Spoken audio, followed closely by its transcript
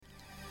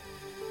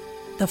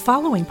The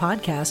following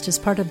podcast is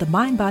part of the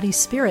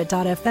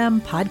MindBodySpirit.fm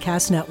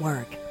podcast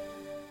network.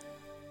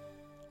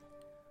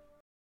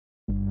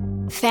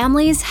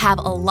 Families have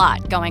a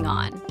lot going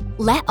on.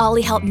 Let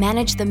Ollie help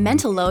manage the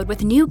mental load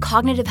with new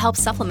cognitive help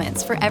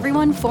supplements for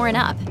everyone 4 and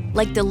up,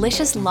 like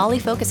delicious Lolly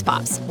Focus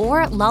Pops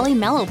or Lolly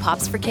Mellow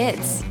Pops for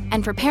kids.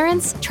 And for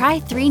parents,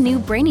 try 3 new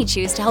Brainy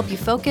Chews to help you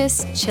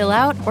focus, chill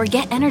out, or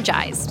get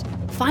energized.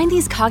 Find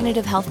these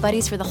cognitive health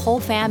buddies for the whole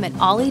fam at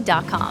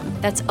ollie.com.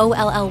 That's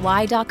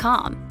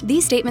OLLY.com.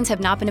 These statements have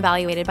not been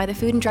evaluated by the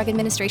Food and Drug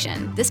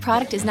Administration. This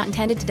product is not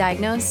intended to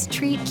diagnose,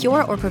 treat,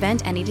 cure, or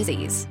prevent any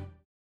disease.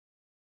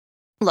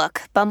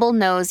 Look, Bumble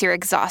knows you're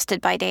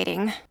exhausted by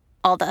dating.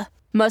 All the,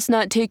 must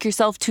not take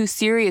yourself too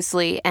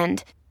seriously,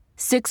 and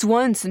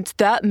 6'1" since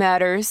that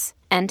matters,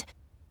 and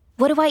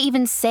what do I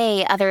even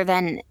say other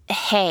than,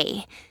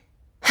 hey?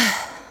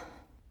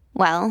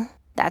 Well,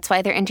 that's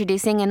why they're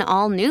introducing an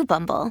all-new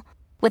Bumble,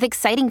 with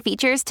exciting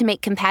features to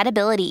make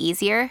compatibility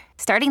easier,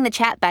 starting the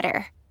chat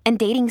better, and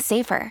dating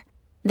safer.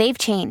 They've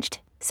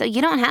changed, so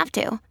you don't have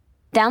to.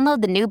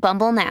 Download the new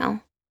Bumble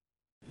now.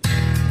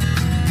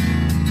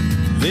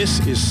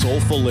 This is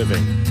Soulful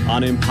Living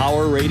on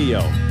Empower Radio.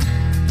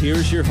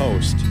 Here's your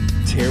host,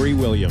 Terry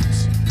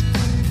Williams.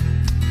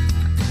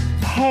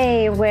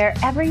 Hey,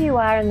 wherever you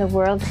are in the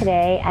world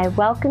today, I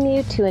welcome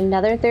you to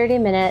another 30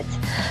 minutes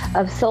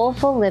of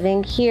Soulful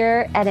Living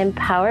here at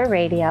Empower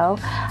Radio.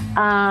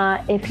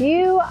 If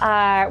you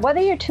are, whether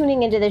you're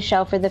tuning into the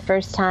show for the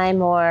first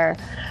time or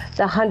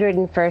the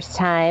 101st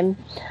time,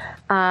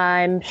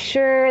 I'm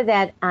sure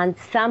that on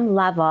some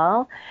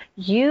level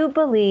you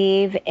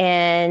believe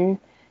in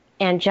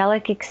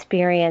angelic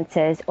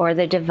experiences or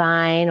the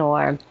divine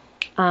or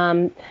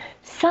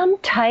some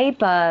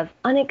type of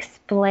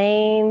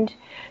unexplained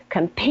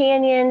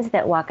companions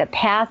that walk a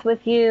path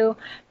with you.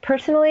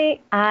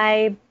 Personally,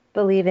 I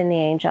believe in the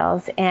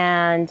angels,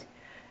 and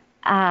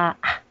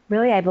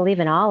really I believe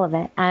in all of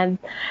it.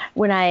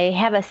 When I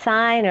have a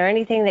sign or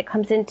anything that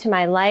comes into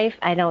my life,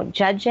 I don't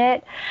judge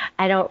it.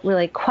 I don't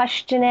really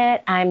question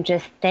it. I'm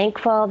just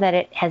thankful that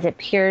it has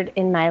appeared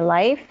in my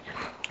life.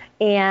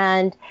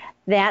 And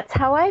that's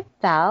how I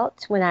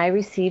felt when I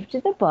received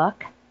the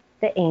book,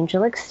 The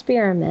Angel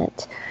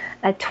Experiment,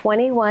 a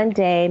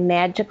 21-day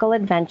magical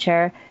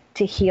adventure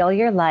to heal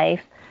your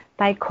life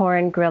by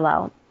Corin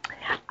Grillo.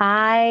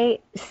 I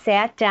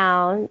sat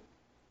down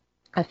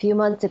a few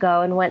months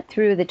ago and went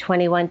through the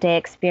 21-day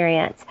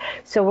experience.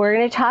 So we're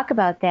going to talk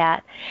about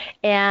that.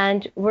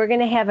 And we're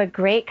going to have a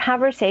great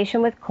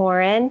conversation with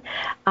Corin.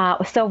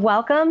 So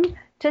welcome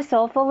to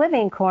Soulful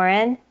Living,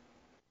 Corin.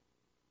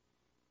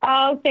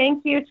 Oh,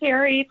 thank you,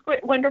 Terry.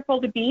 It's wonderful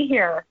to be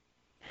here.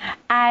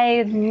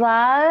 I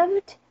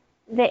loved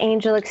the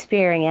Angel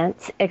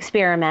Experiment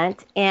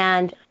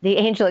and the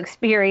Angel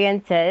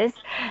Experiences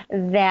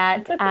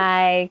that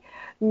I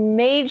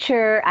made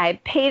sure I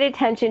paid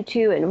attention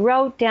to and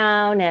wrote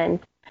down and,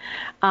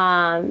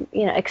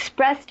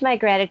 expressed my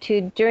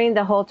gratitude during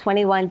the whole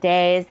 21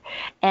 days.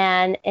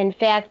 And in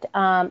fact,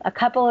 a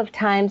couple of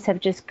times have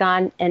just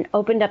gone and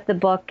opened up the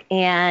book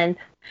and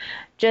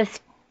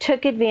just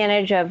took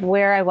advantage of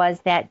where I was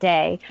that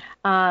day.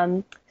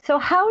 So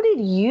how did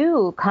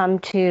you come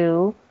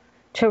to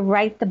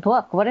write the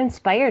book? What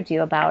inspired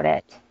you about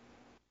it?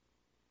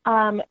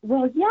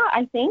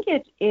 I think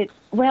it's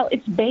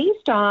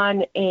based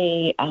on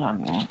a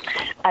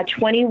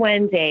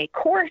 21-day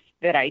course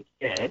that I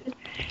did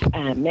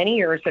many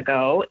years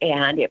ago,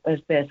 and it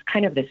was this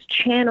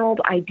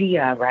channeled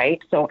idea,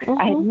 right? So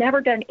I had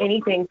never done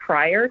anything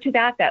prior to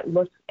that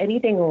looked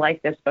anything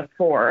like this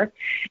before,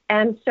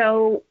 and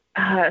so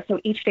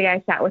each day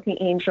I sat with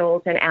the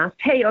angels and asked,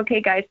 hey,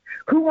 okay, guys,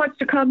 who wants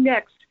to come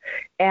next?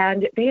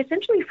 And they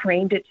essentially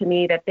framed it to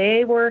me that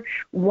they were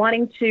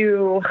wanting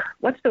to,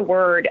 what's the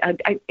word? I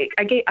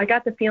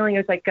got the feeling it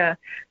was like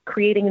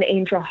creating an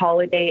angel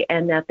holiday,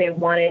 and that they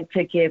wanted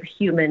to give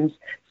humans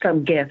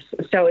some gifts.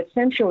 So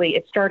essentially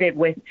it started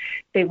with,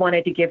 they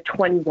wanted to give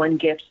 21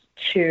 gifts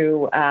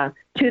to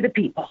the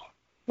people.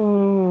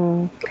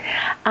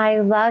 I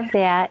love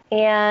that.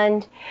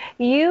 And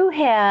you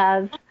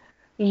have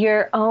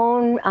your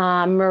own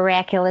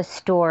miraculous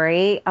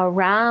story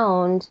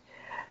around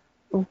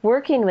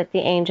working with the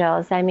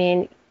angels. I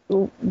mean,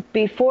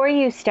 before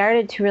you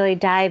started to really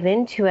dive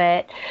into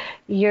it,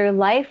 your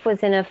life was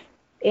in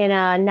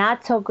a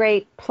not so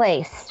great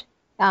place.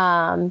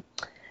 Can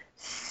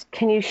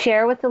you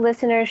share with the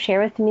listeners,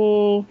 share with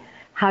me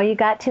how you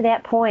got to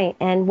that point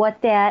and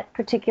what that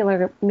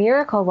particular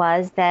miracle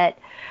was that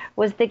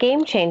was the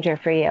game changer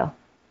for you?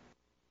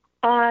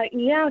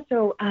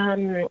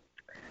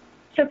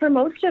 So for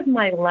most of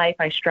my life,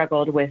 I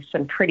struggled with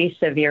some pretty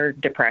severe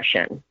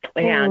depression.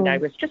 And I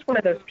was just one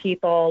of those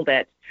people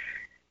that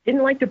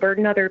didn't like to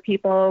burden other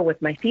people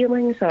with my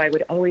feelings, so I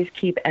would always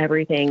keep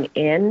everything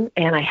in.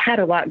 And I had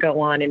a lot go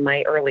on in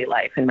my early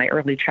life, in my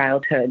early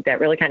childhood, that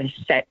really kind of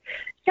set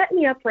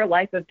me up for a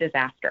life of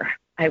disaster,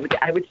 I would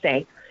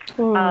say.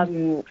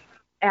 And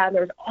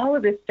there's all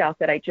of this stuff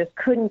that I just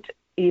couldn't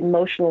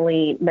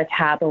emotionally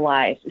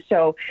metabolize.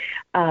 So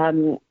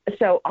on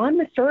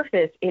the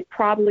surface, it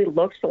probably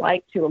looks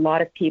like to a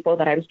lot of people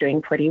that I was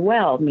doing pretty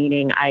well,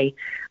 meaning I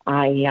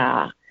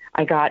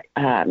got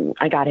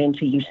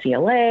into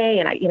UCLA,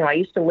 and I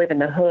used to live in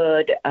the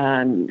hood,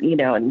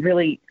 in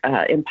really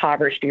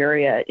impoverished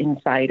area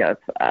inside of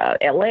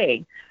LA.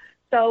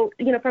 So,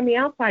 from the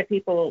outside,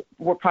 people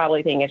were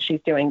probably thinking she's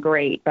doing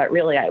great, but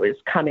really I was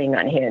coming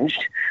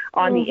unhinged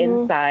on the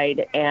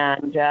inside.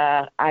 And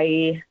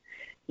I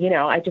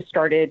just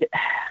started,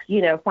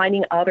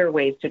 finding other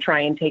ways to try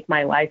and take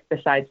my life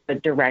besides the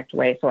direct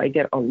way. So I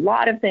did a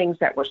lot of things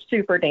that were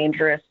super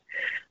dangerous,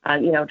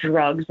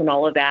 drugs and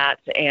all of that,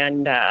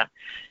 and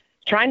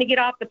trying to get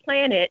off the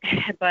planet,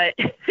 but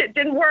it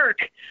didn't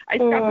work. I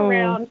stuck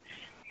around.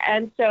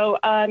 And so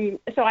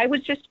I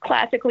was just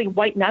classically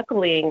white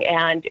knuckling,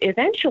 and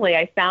eventually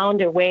I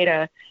found a way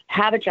to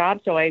have a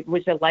job. So I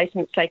was a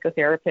licensed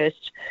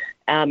psychotherapist.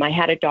 I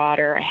had a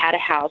daughter, I had a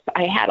house,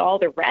 I had all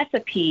the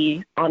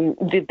recipes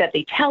that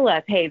they tell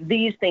us, hey,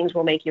 these things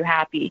will make you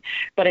happy.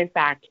 But in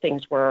fact,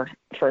 things were,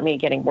 for me,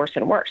 getting worse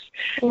and worse.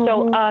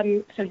 So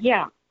I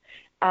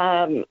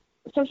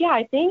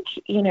think,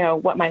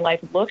 what my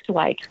life looked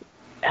like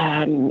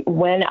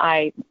when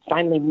I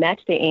finally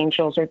met the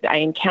angels, or I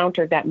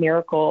encountered that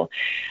miracle.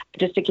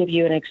 Just to give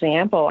you an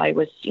example, I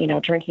was,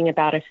 drinking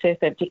about a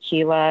fifth of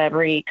tequila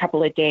every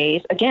couple of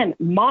days. Again,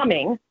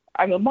 momming.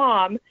 I'm a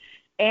mom.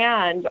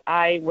 And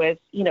I was,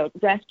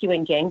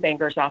 rescuing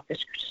gangbangers off the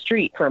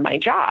street for my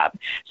job.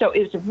 So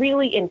it was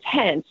really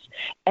intense.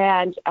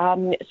 And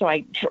so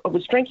I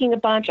was drinking a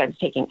bunch. I was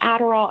taking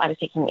Adderall. I was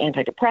taking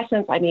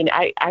antidepressants. I mean,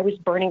 I was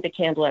burning the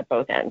candle at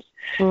both ends.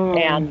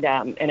 And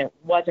it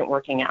wasn't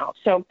working out.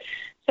 So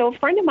a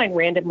friend of mine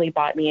randomly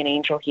bought me an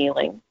angel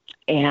healing.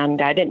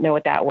 And I didn't know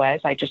what that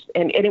was.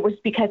 And it was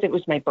because it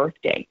was my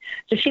birthday.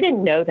 So she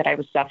didn't know that I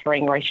was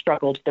suffering or I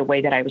struggled the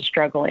way that I was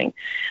struggling.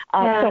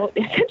 So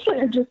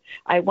essentially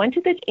I went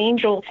to this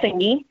angel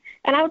thingy,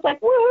 and I was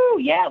like, woohoo,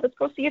 yeah, let's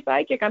go see a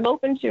psychic. I'm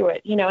open to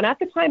it. And at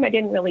the time I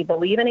didn't really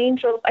believe in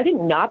angels. I did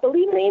not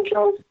believe in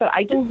angels, but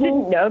I just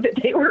didn't know that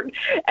they were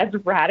as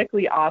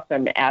radically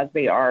awesome as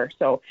they are.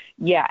 So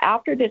yeah,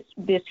 after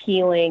this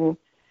healing,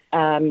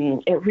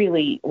 it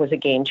really was a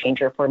game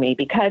changer for me,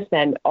 because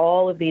then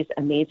all of these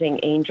amazing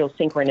angel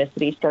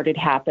synchronicities started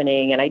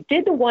happening. And I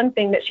did the one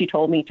thing that she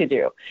told me to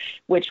do,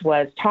 which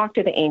was talk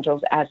to the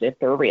angels as if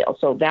they're real.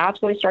 So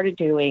that's what I started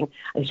doing.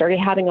 I started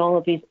having all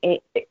of these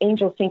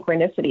angel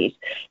synchronicities.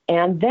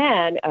 And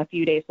then a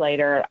few days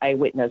later, I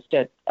witnessed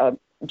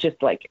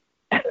just like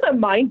a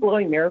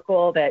mind-blowing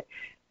miracle that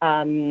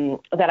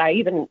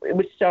it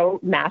was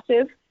so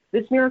massive,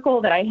 this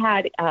miracle, that I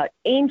had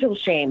angel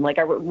shame. Like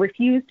I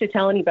refused to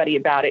tell anybody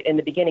about it in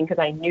the beginning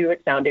because I knew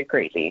it sounded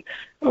crazy.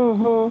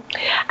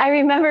 I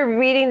remember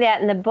reading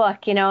that in the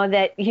book,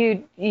 that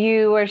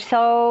you were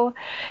so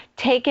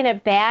taken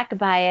aback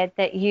by it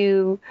that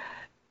you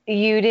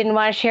didn't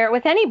want to share it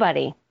with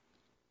anybody.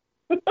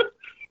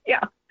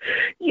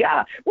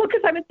 Yeah. Well,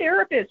 because I'm a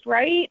therapist,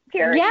 right,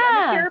 Terry? Yeah.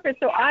 I'm a therapist,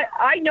 so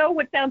I know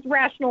what sounds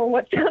rational and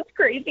what sounds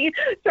crazy.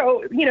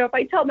 So, if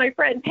I tell my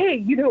friends,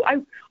 hey,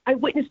 I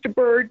witnessed a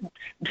bird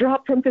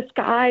drop from the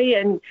sky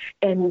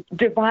and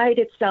divide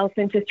itself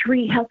into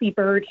 3 healthy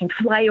birds and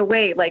fly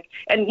away,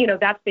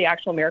 that's the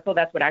actual miracle.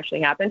 That's what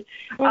actually happened.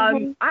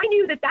 I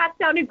knew that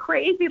sounded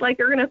crazy, like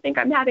they're going to think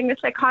I'm having a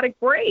psychotic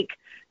break.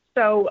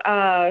 So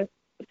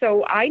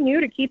I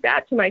knew to keep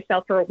that to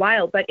myself for a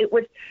while, but it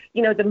was,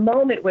 the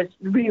moment was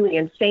really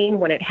insane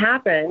when it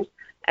happened.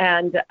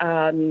 And,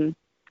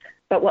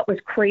 but what was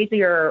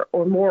crazier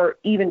or more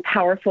even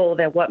powerful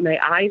than what my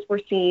eyes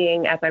were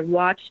seeing as I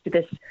watched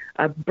this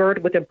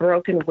bird with a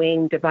broken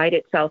wing divide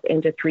itself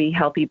into 3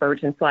 healthy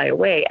birds and fly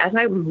away. As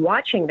I was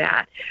watching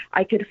that,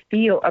 I could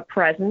feel a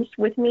presence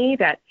with me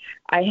that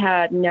I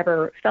had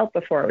never felt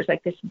before. It was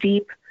like this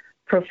deep,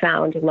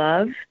 profound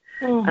love.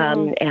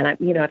 And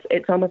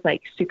it's almost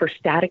like super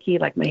staticky,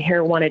 like my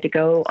hair wanted to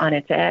go on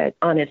its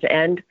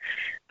end.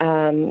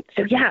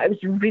 So yeah, it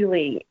was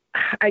really,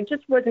 I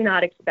just was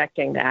not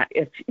expecting that.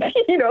 If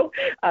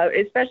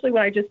especially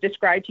when I just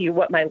described to you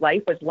what my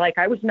life was like,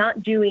 I was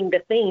not doing the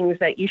things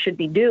that you should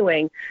be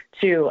doing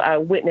to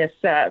witness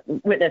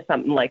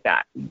something like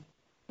that.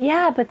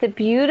 Yeah, but the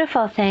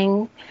beautiful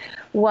thing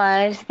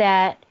was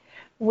that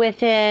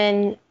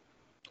within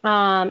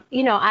I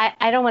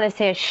don't want to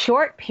say a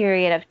short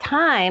period of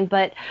time,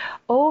 but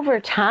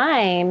over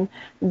time,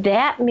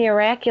 that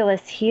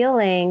miraculous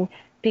healing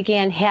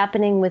began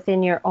happening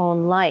within your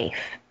own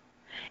life,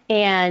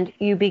 and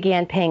you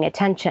began paying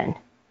attention.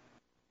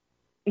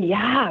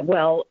 Yeah,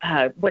 well,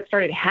 what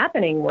started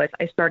happening was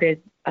I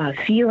started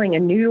feeling a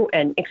new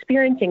and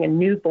experiencing a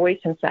new voice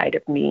inside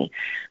of me,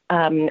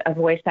 a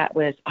voice that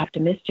was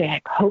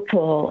optimistic,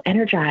 hopeful,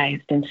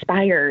 energized,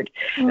 inspired,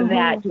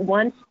 that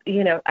once,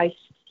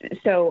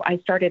 So I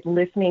started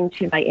listening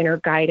to my inner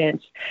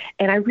guidance,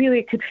 and I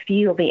really could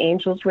feel the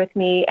angels with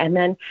me. And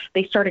then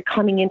they started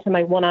coming into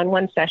my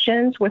one-on-one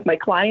sessions with my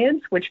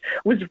clients, which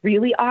was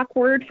really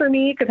awkward for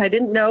me because I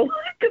didn't know,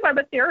 because I'm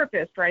a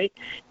therapist, right?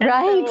 And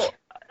right. So,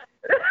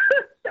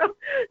 so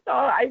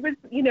I was,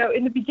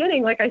 in the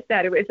beginning, like I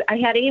said, I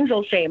had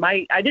angel shame.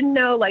 I didn't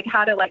know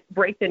how to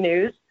break the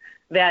news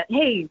that,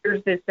 hey,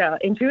 there's this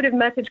intuitive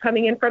message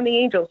coming in from the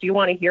angels. Do you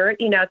want to hear it?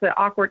 It's an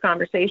awkward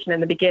conversation in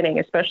the beginning,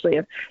 especially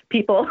if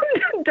people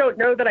don't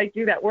know that I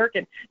do that work.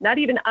 And not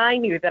even I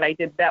knew that I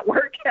did that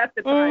work at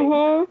the time.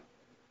 Mm-hmm.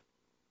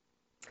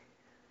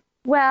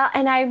 Well,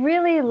 and I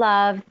really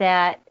love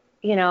that,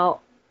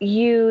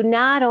 you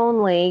not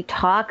only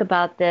talk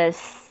about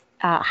this,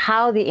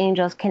 how the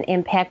angels can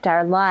impact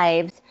our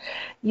lives,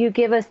 you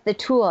give us the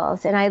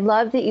tools. And I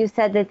love that you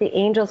said that the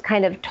angels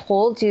kind of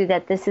told you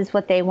that this is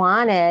what they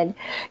wanted,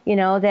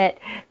 that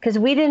because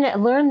we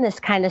didn't learn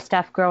this kind of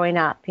stuff growing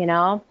up,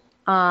 Yeah.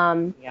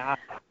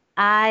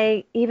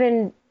 I,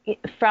 even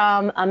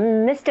from a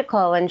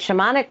mystical and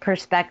shamanic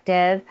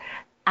perspective,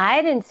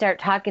 I didn't start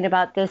talking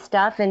about this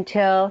stuff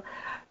until,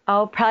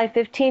 probably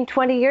 15,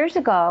 20 years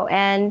ago.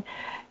 And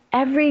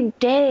every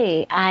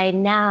day I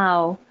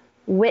now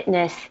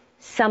witness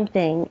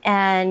something.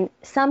 And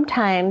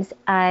sometimes,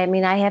 I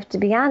have to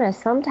be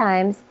honest,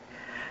 sometimes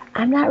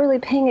I'm not really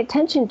paying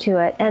attention to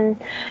it. And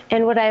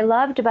what I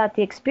loved about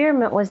the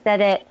experiment was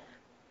that it,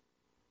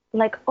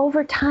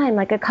 over time,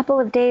 a couple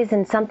of days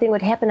and something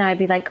would happen, I'd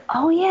be like,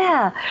 oh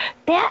yeah,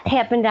 that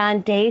happened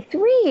on day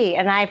 3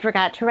 and I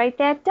forgot to write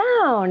that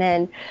down.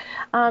 And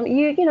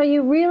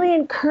you really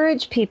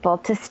encourage people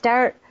to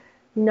start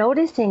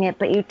noticing it,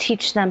 but you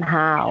teach them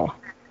how.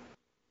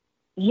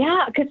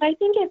 Yeah, because I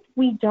think if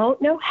we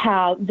don't know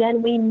how,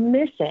 then we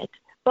miss it.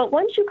 But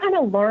once you kind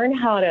of learn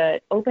how to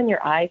open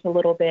your eyes a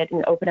little bit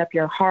and open up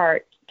your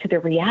heart to the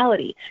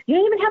reality, you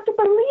don't even have to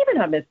believe in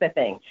them is the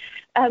thing.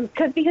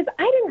 Because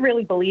I didn't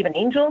really believe in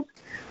angels.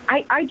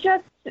 I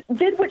just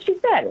did what she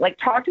said,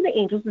 talk to the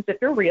angels as if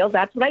they're real.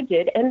 That's what I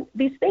did. And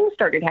these things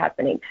started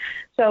happening.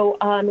 So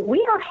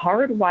we are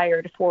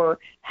hardwired for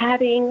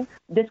having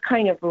this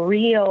kind of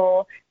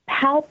real,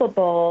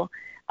 palpable,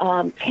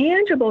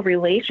 tangible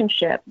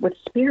relationship with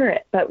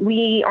spirit, but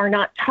we are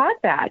not taught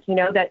that,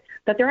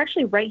 that they're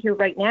actually right here,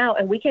 right now.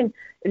 And we can,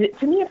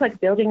 to me, it's like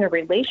building a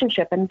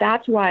relationship. And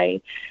that's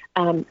why,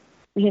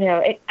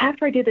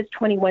 after I did this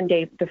 21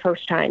 days the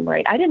first time,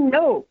 right, I didn't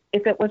know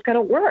if it was going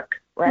to work,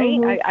 right?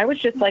 Mm-hmm. I was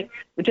just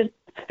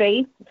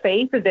faith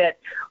that,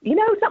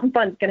 something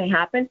fun's going to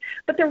happen.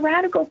 But the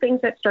radical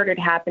things that started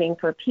happening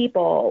for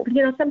people,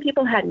 some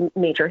people had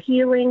major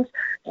healings.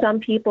 Some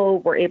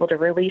people were able to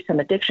release some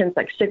addictions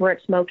like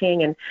cigarette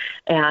smoking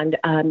and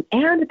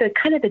the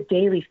kind of the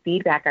daily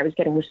feedback I was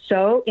getting was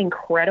so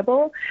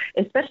incredible,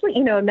 especially,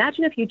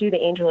 imagine if you do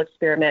the angel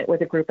experiment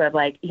with a group of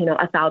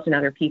 1,000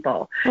 other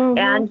people. Mm-hmm.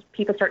 And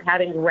people start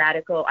having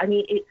radical,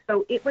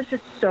 it was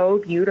just so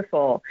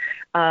beautiful.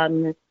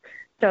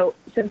 So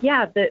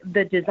yeah,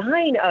 the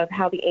design of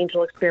how the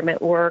angel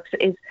experiment works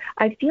is,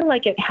 I feel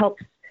like it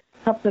helps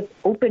us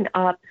open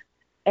up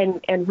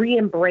and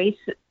re-embrace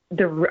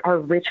our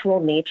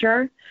ritual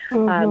nature,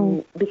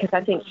 mm-hmm. Because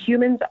I think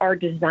humans are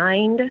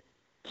designed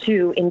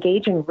to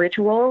engage in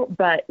ritual,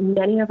 but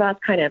many of us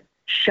kind of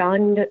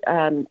shunned,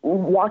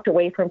 walked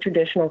away from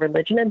traditional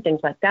religion and things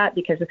like that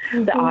because of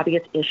mm-hmm. the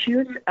obvious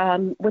issues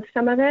with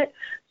some of it.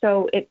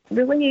 So it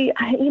really,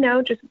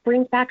 just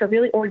brings back a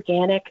really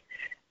organic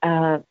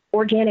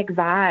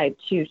vibe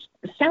to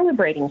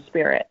celebrating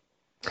spirit.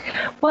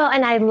 Well,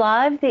 and I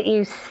love that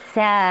you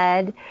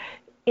said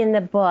in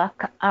the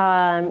book,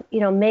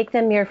 make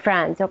them your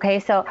friends. Okay.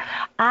 So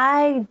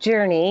I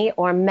journey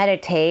or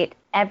meditate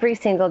every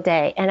single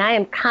day, and I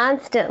am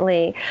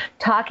constantly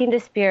talking to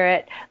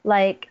spirit,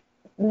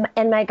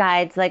 and my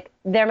guides,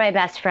 they're my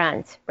best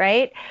friends,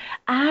 right?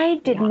 I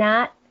did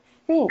not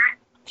think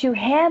to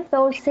have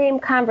those same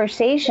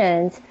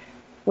conversations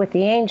with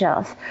the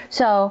angels.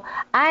 So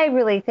I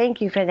really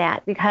thank you for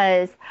that,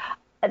 because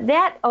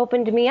that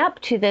opened me up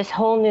to this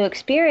whole new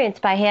experience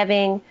by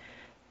having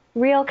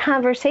real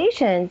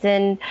conversations.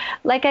 And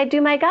I do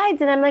my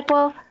guides, and I'm like,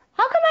 well,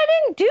 how come I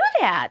didn't do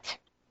that?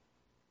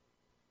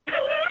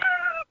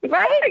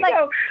 Right?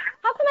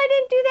 How come I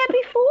didn't do that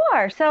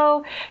before?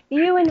 So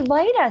you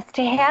invite us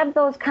to have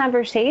those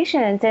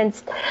conversations and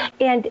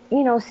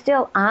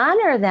still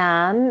honor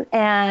them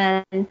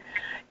and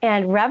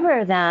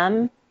rever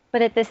them,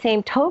 but at the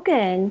same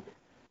token,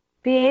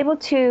 be able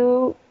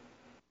to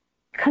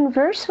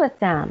converse with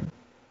them.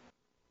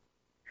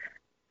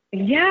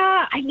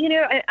 Yeah,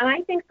 and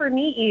I think for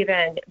me,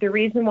 even the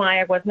reason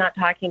why I was not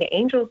talking to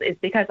angels is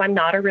because I'm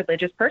not a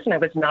religious person. I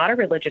was not a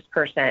religious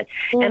person.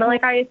 Mm-hmm. And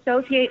I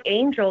associate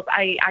angels,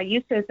 I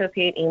used to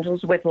associate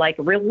angels with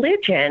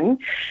religion.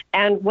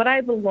 And what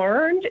I've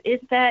learned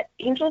is that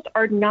angels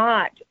are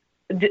not,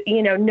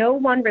 no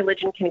one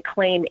religion can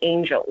claim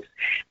angels.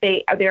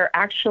 They're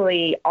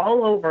actually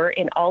all over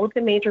in all of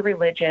the major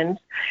religions.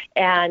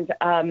 And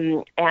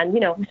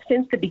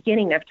since the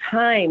beginning of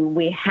time,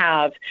 we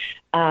have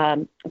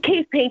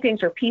cave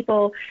paintings or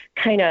people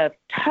kind of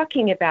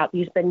talking about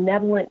these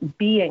benevolent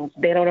beings.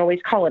 They don't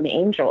always call them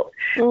angels,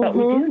 mm-hmm. but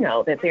we do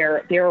know that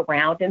they're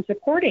around and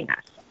supporting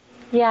us.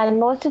 Yeah, and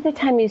most of the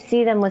time you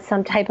see them with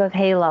some type of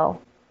halo.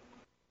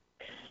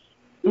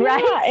 Yeah,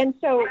 right? And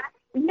so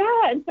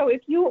Yeah, and so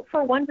if you,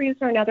 for one reason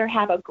or another,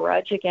 have a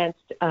grudge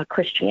against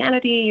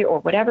Christianity or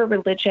whatever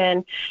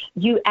religion,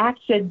 you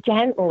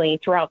accidentally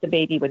throw out the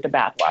baby with the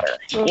bathwater,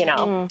 you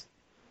know?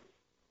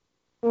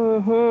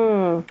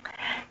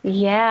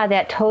 Yeah,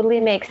 that totally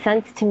makes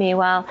sense to me.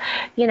 Well,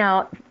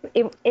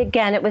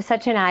 it was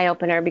such an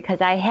eye-opener because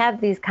I have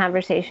these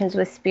conversations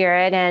with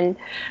Spirit and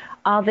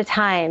all the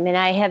time. And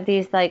I have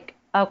these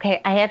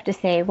okay, I have to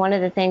say, one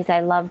of the things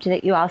I loved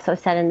that you also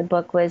said in the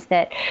book was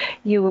that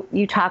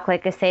you talk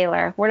like a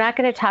sailor. We're not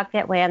going to talk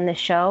that way on the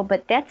show,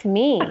 but that's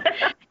me.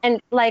 And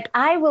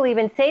I will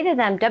even say to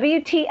them,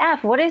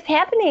 WTF, what is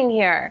happening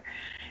here?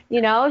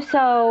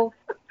 So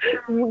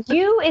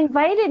you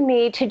invited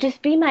me to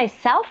just be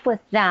myself with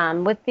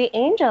them, with the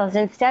angels,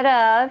 instead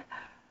of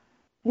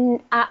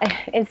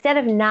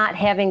not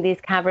having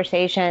these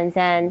conversations.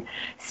 And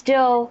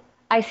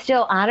I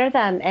still honor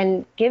them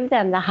and give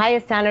them the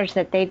highest honors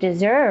that they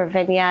deserve.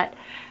 And yet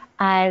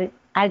I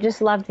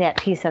just loved that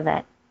piece of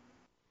it.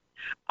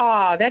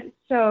 Oh, that's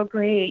so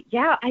great.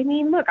 Yeah, I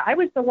mean, look, I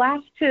was the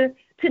last to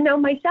know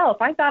myself.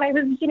 I thought I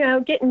was,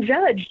 getting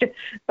judged,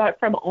 but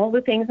from all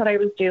the things that I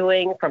was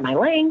doing, from my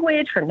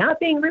language, from not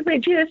being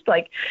religious,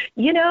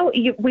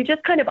 we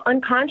just kind of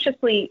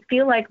unconsciously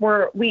feel like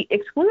we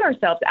exclude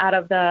ourselves out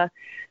of that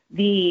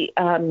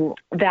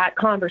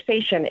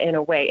conversation in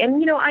a way.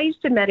 And, I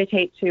used to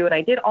meditate too, and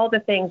I did all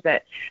the things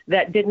that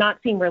did not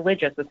seem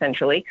religious,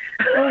 essentially.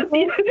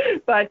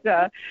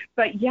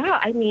 But yeah,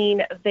 I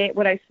mean,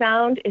 what I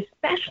found,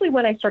 especially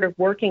when I started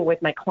working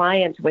with my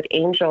clients with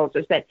angels,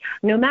 is that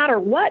no matter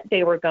what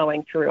they were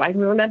going through, I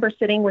remember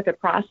sitting with a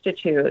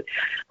prostitute,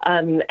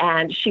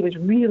 and she was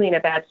really in a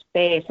bad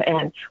space.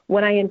 And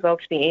when I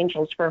invoked the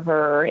angels for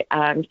her,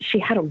 she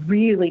had a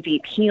really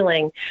deep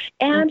healing,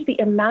 and the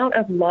amount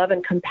of love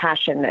and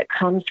compassion that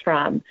comes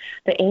from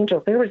the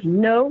angels. There was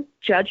no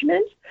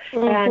judgment.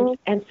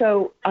 And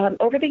so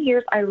over the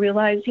years, I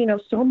realized,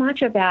 so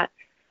much of that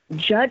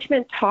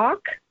judgment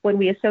talk, when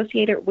we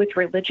associate it with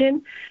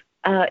religion,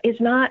 is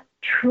not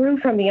true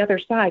from the other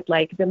side.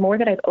 Like, the more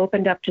that I've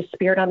opened up to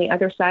Spirit on the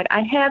other side,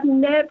 I have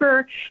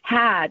never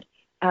had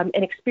an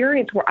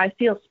experience where I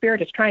feel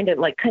Spirit is trying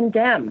to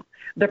condemn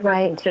the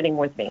person sitting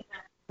with me.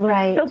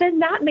 Right. So then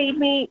that made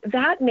me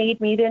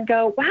then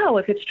go, wow,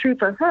 if it's true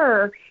for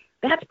her,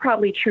 that's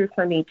probably true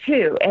for me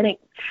too. And it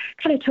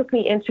kind of took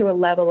me into a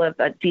level of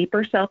a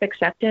deeper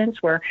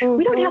self-acceptance where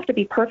we don't have to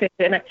be perfect.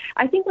 And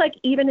I think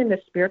even in the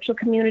spiritual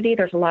community,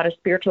 there's a lot of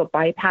spiritual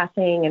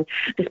bypassing and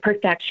this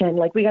perfection.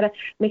 We got to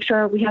make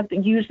sure we have to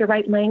use the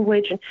right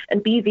language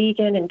and be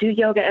vegan and do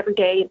yoga every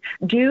day,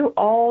 and do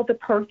all the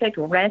perfect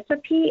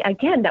recipe.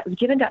 Again, that was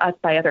given to us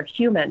by other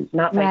humans,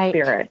 not by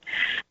Spirit.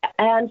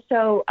 And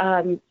so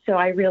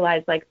I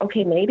realized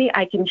okay, maybe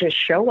I can just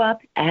show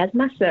up as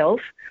myself,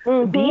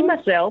 be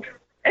myself,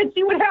 and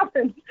see what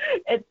happens.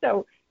 And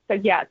so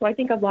I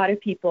think a lot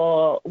of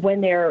people, when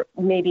they're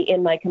maybe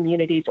in my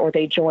communities or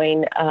they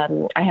join,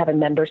 I have a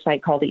member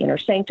site called The Inner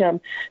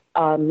Sanctum,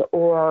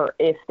 or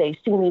if they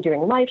see me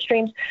doing live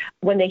streams,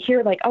 when they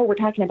hear oh, we're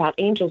talking about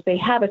angels, they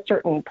have a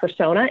certain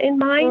persona in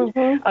mind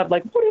of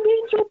what an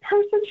angel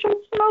person should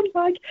sound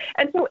like.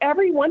 And so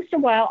every once in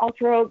a while I'll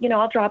throw,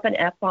 I'll drop an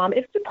F-bomb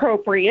if it's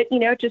appropriate,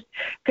 just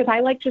because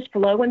I just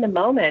flow in the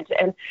moment.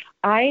 And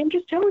I am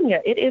just telling you,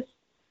 it's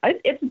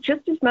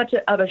just as much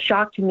of a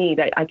shock to me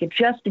that I could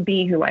just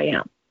be who I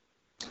am.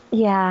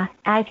 Yeah,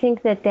 I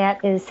think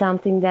that is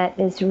something that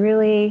is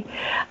really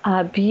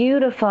a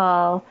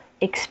beautiful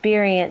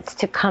experience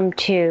to come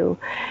to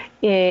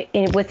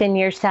within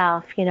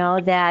yourself,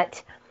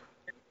 that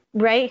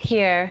right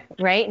here,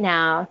 right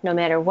now, no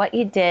matter what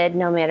you did,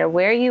 no matter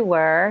where you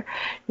were,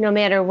 no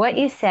matter what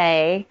you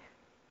say,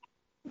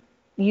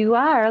 you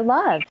are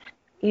loved.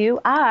 You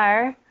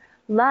are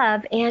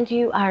love, and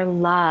you are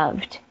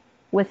loved.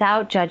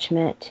 Without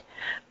judgment,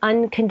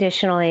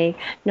 unconditionally,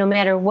 no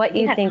matter what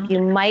you think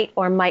you might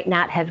or might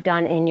not have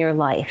done in your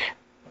life.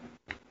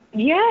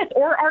 Yes,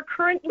 or are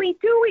currently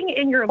doing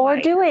in your life.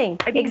 Or doing,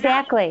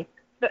 exactly.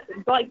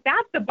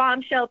 That's the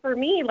bombshell for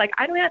me.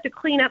 I don't have to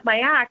clean up my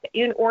act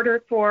in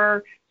order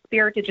for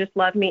Spirit to just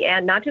love me,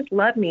 and not just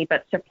love me,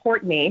 but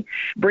support me,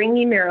 bring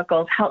me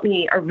miracles, help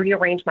me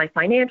rearrange my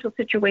financial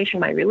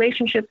situation, my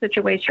relationship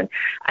situation.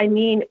 I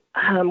mean,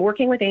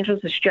 working with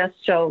angels is just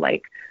so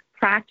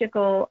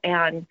practical.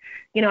 And,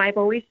 I've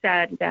always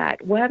said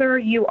that whether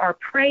you are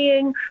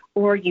praying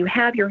or you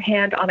have your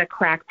hand on a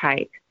crack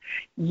pipe,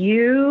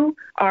 you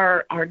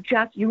are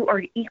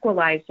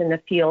equalized in the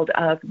field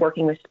of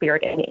working with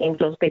Spirit and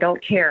angels. They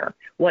don't care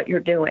what you're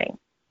doing.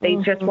 They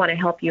just want to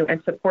help you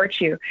and support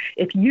you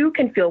if you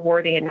can feel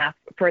worthy enough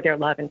for their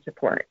love and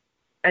support.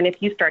 And if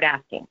you start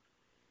asking.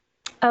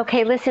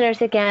 Okay,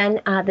 listeners, again,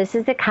 this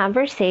is a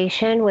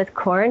conversation with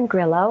Corin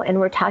Grillo,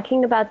 and we're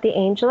talking about the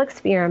Angel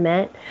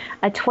Experiment,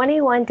 a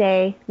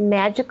 21-day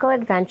magical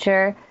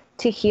adventure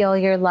to heal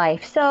your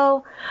life.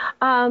 So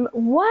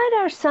what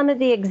are some of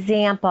the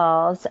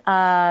examples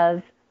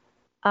of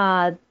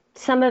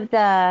some of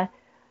the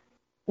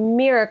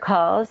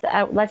miracles,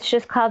 let's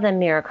just call them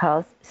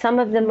miracles, some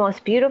of the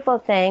most beautiful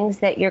things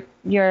that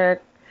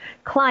your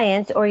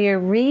clients or your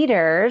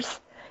readers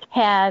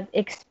have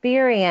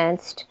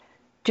experienced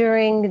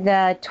during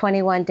the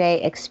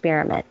 21-day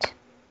experiment?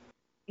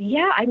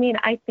 Yeah, I mean,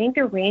 I think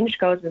the range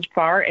goes as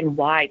far and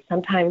wide.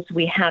 Sometimes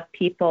we have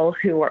people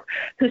who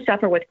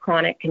suffer with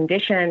chronic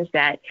conditions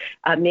that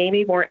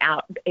maybe weren't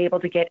able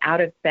to get out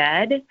of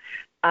bed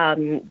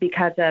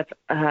because of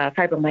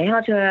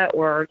fibromyalgia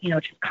or,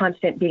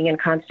 just being in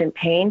constant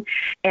pain.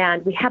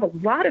 And we have a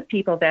lot of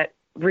people that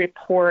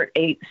report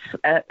an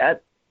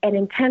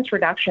intense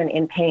reduction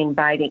in pain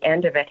by the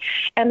end of it.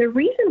 And the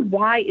reason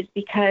why is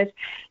because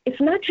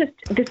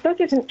this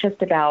book isn't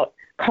just about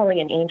calling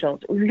in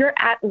angels.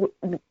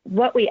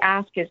 What we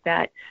ask is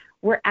that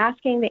we're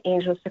asking the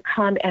angels to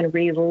come and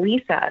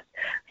release us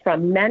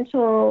from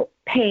mental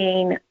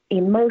pain,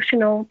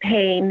 emotional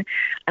pain,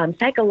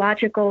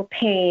 psychological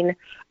pain,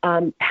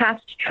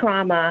 past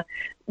trauma,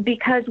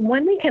 because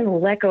when we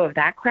can let go of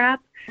that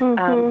crap,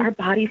 our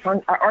body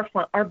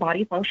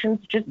functions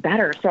just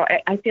better. So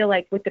I feel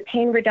like with the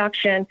pain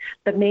reduction,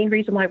 the main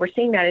reason why we're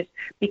seeing that is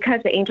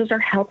because the angels are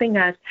helping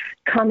us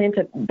come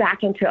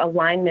back into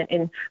alignment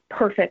in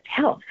perfect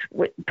health,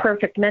 with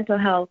perfect mental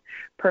health,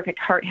 perfect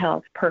heart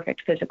health,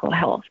 perfect physical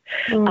health.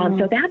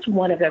 So that's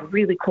one of the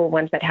really cool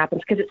ones that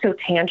happens because it's so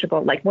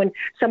tangible. Like when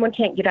someone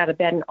can't get out of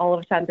bed and all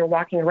of a sudden they're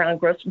walking around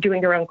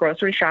doing their own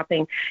grocery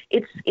shopping,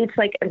 it's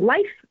like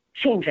life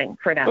changing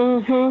for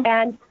them.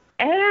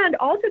 And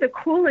also the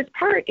coolest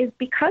part is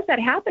because that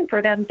happened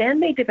for them,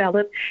 then they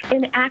develop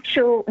an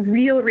actual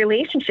real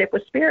relationship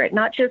with spirit,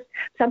 not just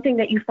something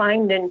that you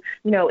find in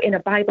a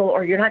Bible,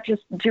 or you're not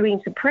just doing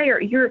some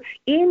prayer. You're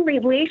in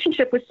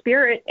relationship with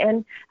spirit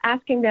and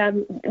asking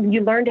them,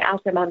 you learn to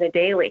ask them on the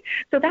daily.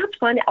 So that's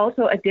fun.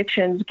 Also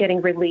addictions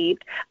getting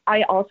relieved.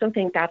 I also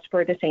think that's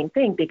for the same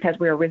thing because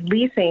we're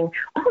releasing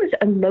all this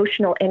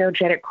emotional,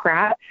 energetic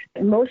crap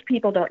that most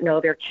people don't know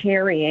they're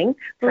carrying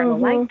from a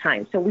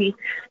lifetime. So we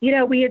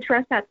address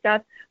that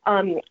stuff.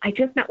 I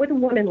just met with a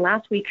woman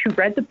last week who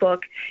read the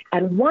book,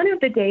 and one of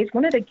the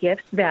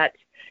gifts that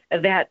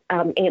the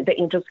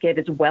angels give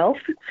is wealth.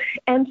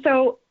 And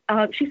so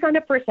she signed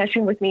up for a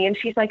session with me, and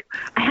she's like,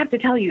 I have to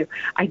tell you,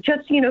 I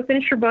just,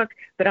 finished your book,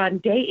 but on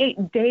day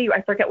 8,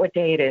 I forget what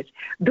day it is,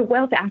 the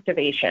wealth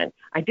activation.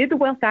 I did the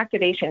wealth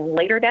activation.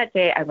 Later that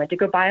day, I went to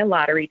go buy a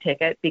lottery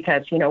ticket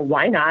because,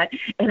 why not?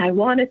 And I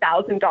won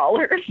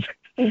 $1,000.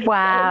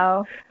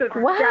 Wow.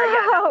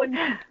 Wow.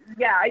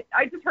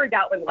 I just heard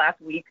that one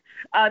last week.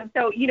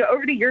 So,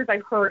 over the years,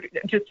 I've heard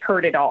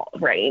it all,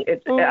 right?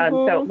 It's,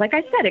 so like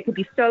I said, it could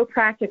be so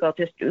practical,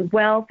 just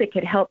wealth. It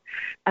could help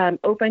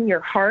open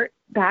your heart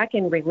back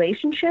in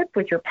relationship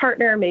with your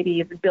partner. Maybe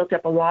you've built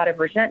up a lot of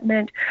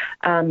resentment.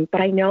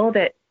 But I know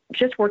that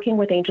just working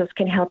with angels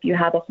can help you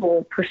have a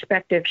whole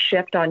perspective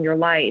shift on your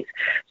life.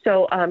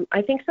 So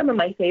I think some of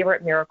my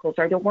favorite miracles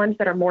are the ones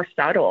that are more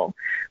subtle,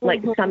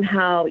 like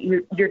somehow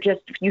you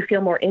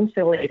feel more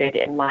insulated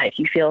in life.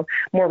 You feel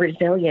more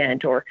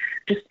resilient, or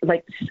just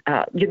like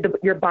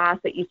your boss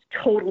that you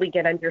totally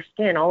get under your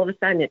skin. All of a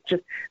sudden it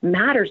just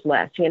matters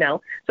less,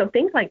 So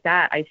things like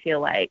that I feel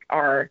like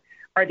are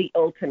the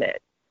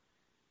ultimate.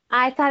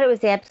 I thought it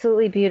was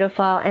absolutely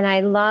beautiful, and I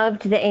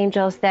loved the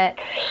angels that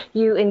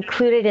you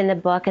included in the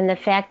book, and the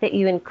fact that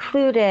you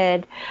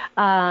included,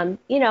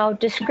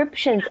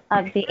 descriptions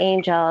of the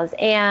angels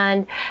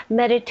and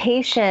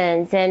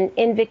meditations and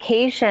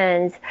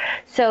invocations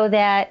so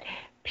that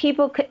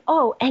people could,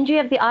 and you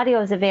have the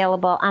audios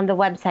available on the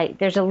website.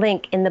 There's a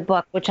link in the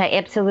book, which I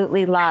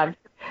absolutely love,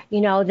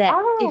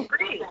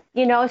 Great.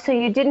 So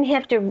you didn't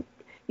have to,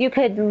 you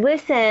could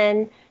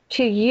listen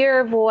to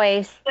your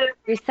voice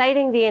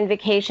reciting the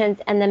invocations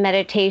and the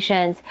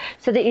meditations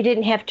so that you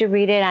didn't have to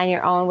read it on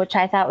your own, which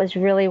I thought was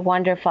really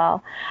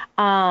wonderful.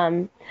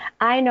 I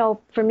know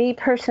for me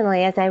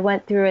personally, as I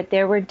went through it,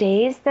 there were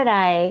days that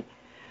I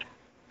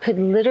could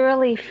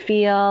literally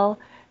feel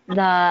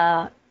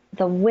the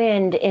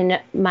wind in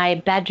my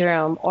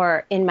bedroom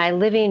or in my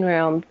living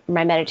room,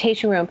 my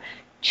meditation room,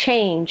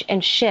 change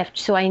and shift.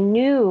 So I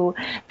knew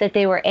that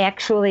they were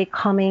actually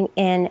coming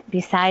in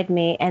beside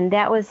me. And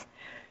that was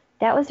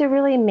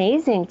really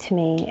amazing to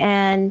me.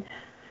 And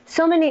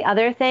so many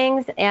other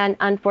things. And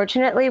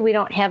unfortunately, we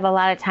don't have a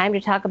lot of time to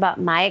talk about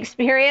my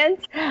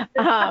experience.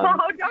 Darn.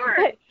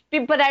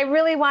 But I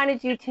really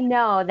wanted you to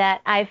know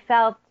that I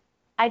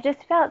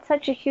just felt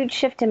such a huge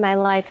shift in my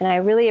life, and I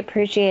really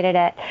appreciated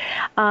it.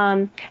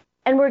 And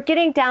we're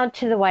getting down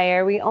to the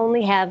wire. We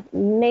only have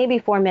maybe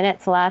 4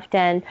 minutes left.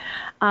 And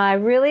I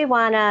really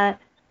want to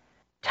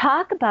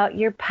talk about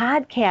your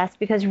podcast,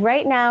 because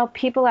right now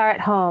people are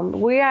at home.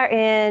 We are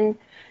in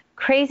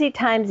crazy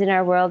times in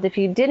our world. If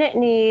you didn't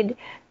need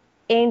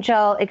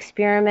angel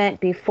experiment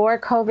before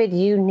COVID,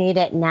 you need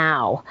it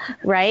now,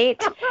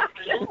 right?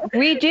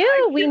 We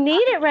do. We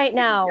need it right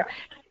now.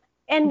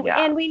 And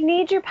we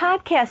need your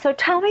podcast. So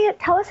tell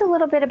us a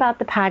little bit about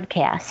the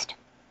podcast.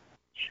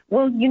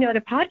 Well,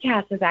 the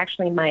podcast is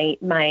actually my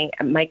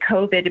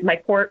COVID, my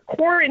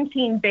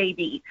quarantine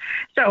baby.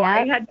 So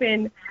I had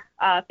been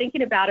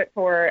thinking about it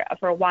for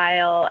a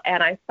while,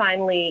 and I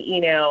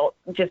finally,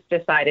 just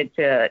decided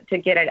to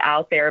get it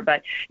out there.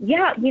 But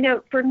yeah,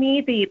 for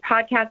me, the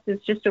podcast is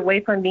just a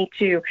way for me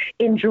to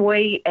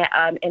enjoy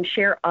and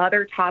share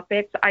other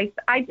topics.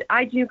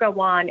 I do go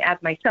on as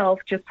myself,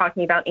 just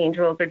talking about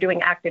angels or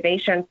doing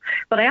activations,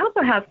 but I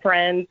also have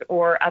friends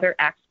or other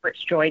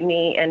experts join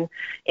me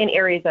in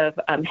areas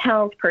of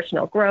health,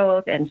 personal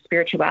growth, and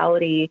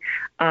spirituality.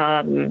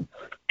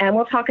 And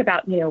we'll talk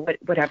about,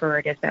 whatever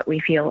it is that we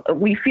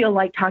feel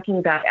like talking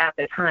about at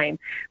the time.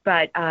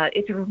 But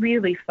it's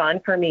really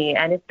fun for me,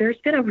 and there's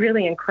been a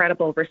really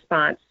incredible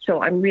response.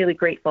 So I'm really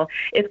grateful.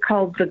 It's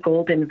called The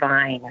Golden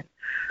Vine.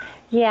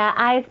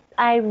 Yeah,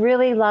 I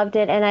really loved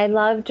it, and I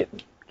loved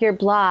your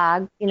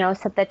blog.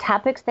 So the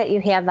topics that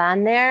you have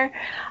on there,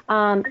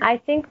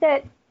 I think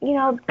that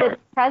the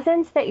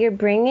presence that you're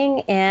bringing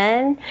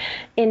in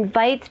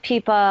invites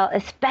people,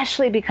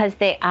 especially because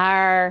they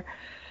are,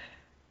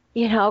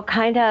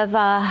 kind of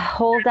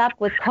holed up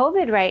with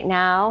COVID right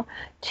now,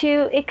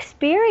 to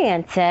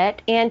experience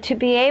it and to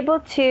be able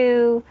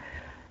to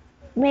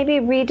maybe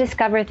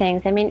rediscover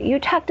things. I mean, you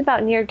talked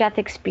about near-death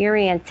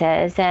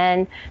experiences,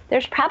 and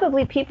there's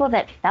probably people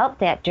that felt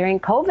that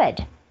during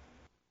COVID.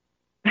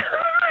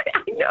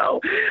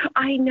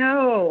 I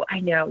know.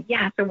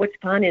 Yeah. So what's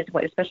fun is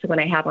especially when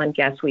I have on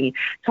guests, we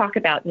talk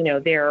about,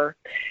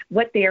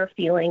 what they're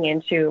feeling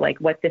into, like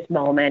what this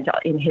moment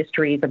in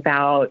history is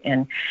about.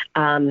 And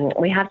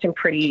we have some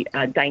pretty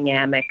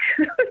dynamic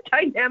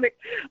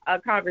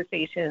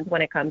conversations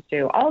when it comes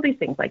to all these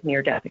things like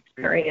near-death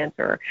experience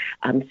or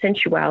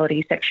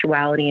sensuality,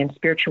 sexuality, and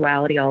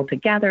spirituality all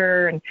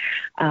together. And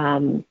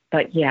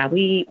but yeah,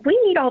 we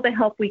need all the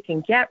help we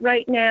can get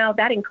right now.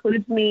 That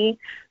includes me.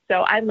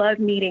 So I love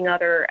meeting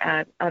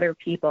other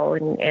people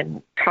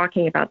and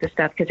talking about this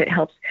stuff because it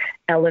helps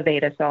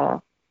elevate us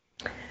all.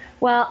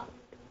 Well,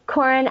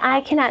 Corin,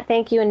 I cannot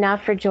thank you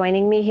enough for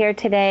joining me here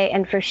today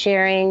and for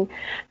sharing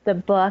the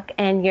book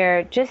and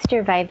your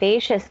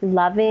vivacious,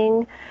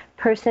 loving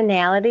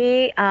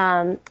personality.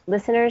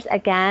 Listeners,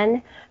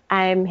 again,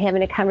 I'm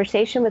having a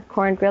conversation with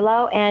Corin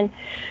Grillo. And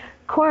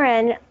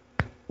Corin,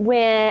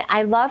 when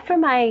I love for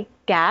my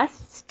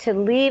guests to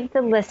leave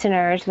the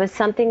listeners with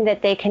something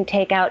that they can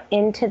take out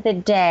into the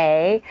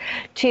day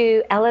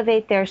to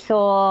elevate their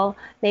soul,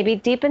 maybe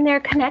deepen their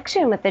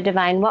connection with the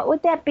divine, what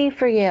would that be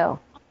for you?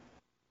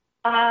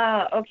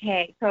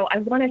 Okay. So I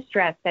want to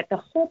stress that the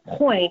whole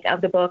point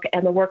of the book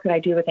and the work that I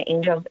do with the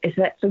angels is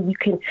that so you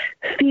can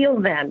feel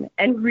them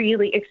and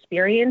really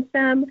experience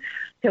them.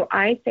 So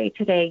I say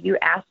today, you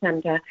ask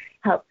them to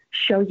help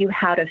show you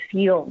how to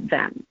feel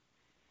them,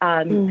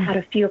 how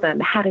to feel them,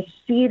 how to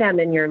see them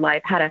in your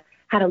life, how to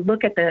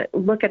look at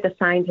the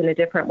signs in a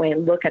different way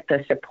and look at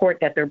the support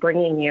that they're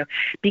bringing you.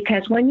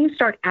 Because when you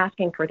start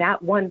asking for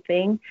that one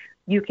thing,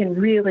 you can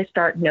really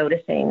start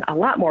noticing a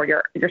lot more.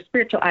 Your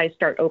spiritual eyes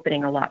start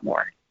opening a lot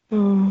more.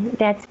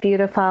 That's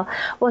beautiful.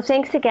 Well,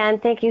 thanks again.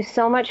 Thank you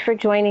so much for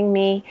joining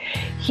me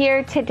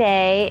here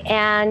today.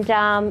 And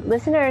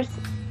listeners,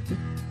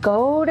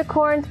 go to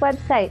Corin's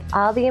website.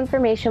 All the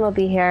information will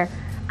be here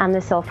on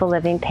the Soulful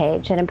Living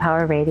page at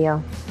Empower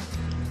Radio.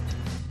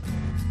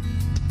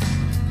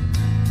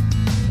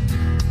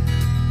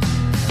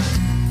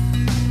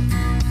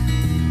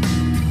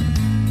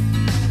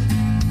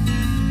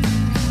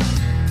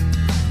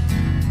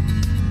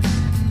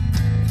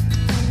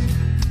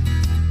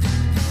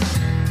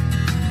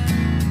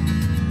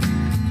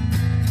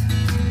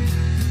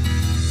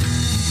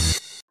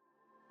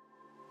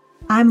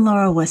 I'm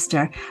Laura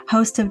Worcester,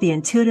 host of the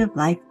Intuitive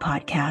Life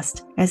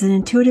podcast. As an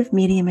intuitive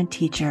medium and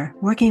teacher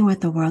working with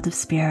the world of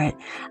spirit,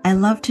 I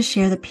love to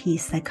share the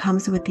peace that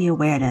comes with the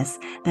awareness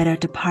that our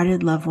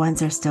departed loved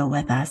ones are still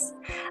with us.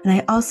 And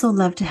I also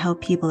love to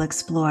help people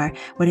explore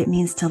what it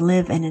means to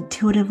live an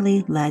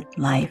intuitively led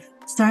life.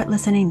 Start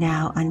listening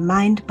now on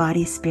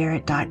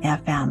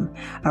mindbodyspirit.fm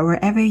or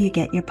wherever you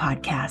get your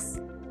podcasts.